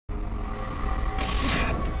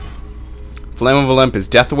Flame of Olympus.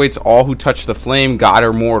 Death awaits all who touch the flame, god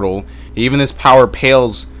or mortal. Even this power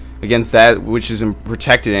pales against that which is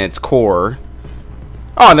protected in its core.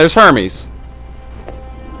 Oh, and there's Hermes.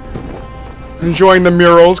 Enjoying the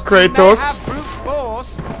murals, Kratos. You may have brute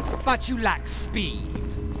force, but you lack speed.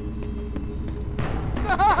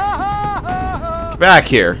 Get back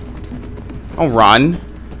here. Don't run.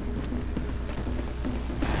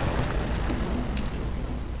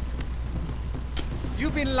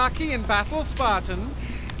 You've been lucky in battle, Spartan,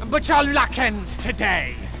 but your luck ends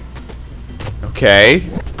today. Okay.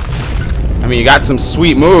 I mean, you got some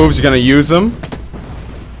sweet moves. You're gonna use them.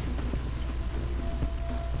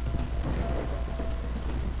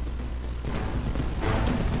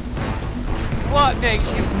 What makes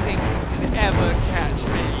you think you can ever catch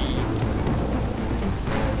me?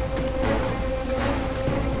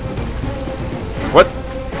 What?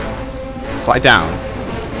 Slide down.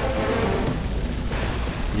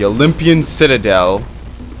 The Olympian Citadel.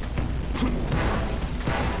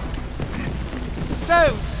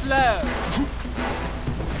 So slow.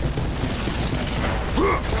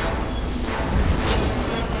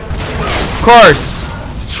 Of course!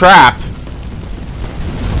 It's a trap.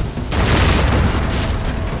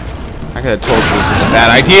 I could have told you this was a bad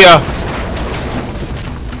idea.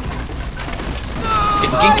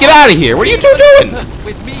 Get out of here! What are you two doing?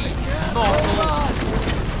 With me, mortal.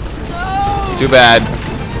 Too bad.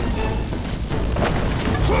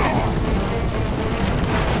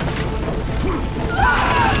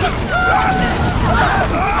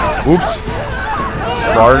 Oops.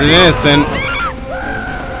 Slaughtered an innocent.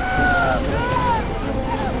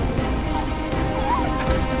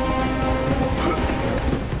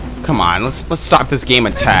 Come on, let's stop this game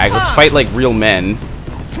of tag. Let's fight like real men.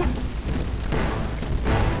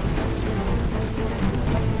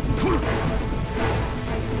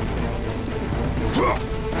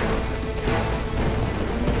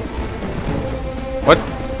 What?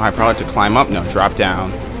 Oh, I probably have to climb up? No, drop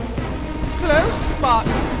down. Close,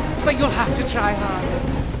 Spartan, but you'll have to try harder.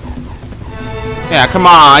 Yeah, come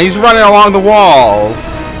on. He's running along the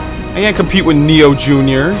walls. I can't compete with Neo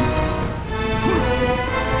Jr.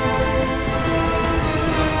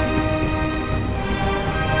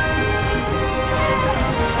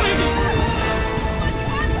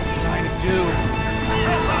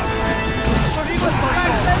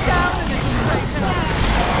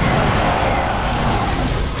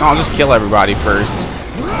 I'll just kill everybody first.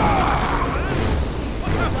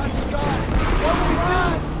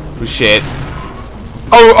 Oh shit.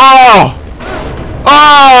 Oh!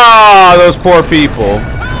 Oh! Those poor people.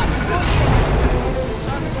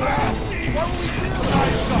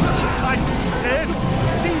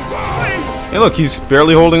 Hey look, he's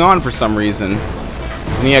barely holding on for some reason.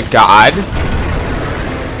 Isn't he a god?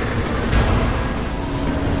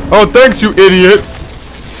 Oh, thanks, you idiot!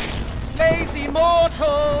 Lazy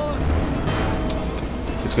mortal!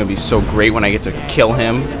 It's gonna be so great when I get to kill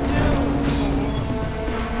him.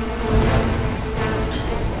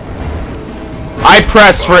 I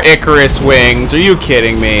pressed for Icarus wings. Are you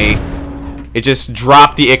kidding me? It just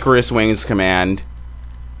dropped the Icarus wings command.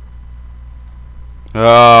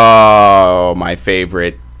 Oh, my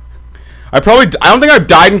favorite. I don't think I've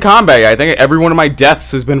died in combat yet. I think every one of my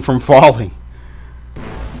deaths has been from falling.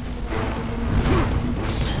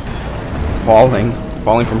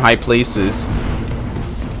 Falling from high places.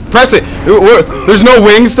 Press it. There's no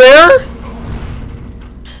wings there?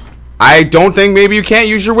 I don't think maybe you can't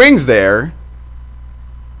use your wings there.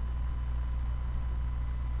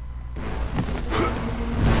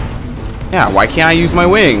 Yeah, why can't I use my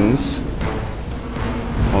wings?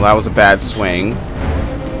 Well, that was a bad swing.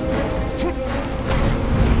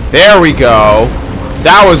 There we go.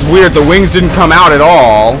 That was weird. The wings didn't come out at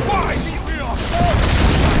all.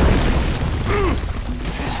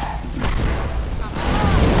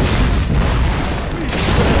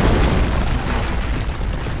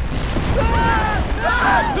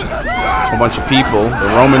 A bunch of people. The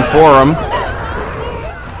Roman Forum.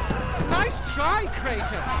 Nice try,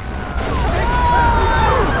 Kratos.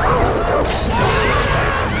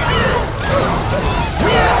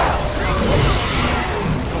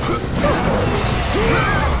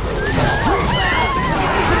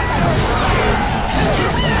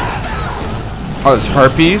 Oh, there's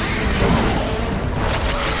harpies.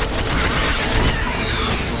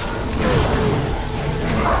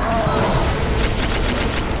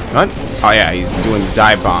 What? Oh yeah, he's doing the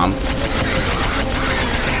dive bomb.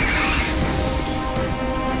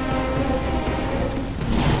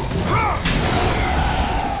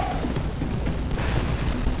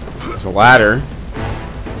 There's a ladder.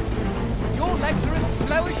 Your legs are as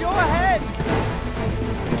slow as your head.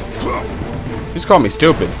 Just call me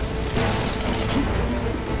stupid.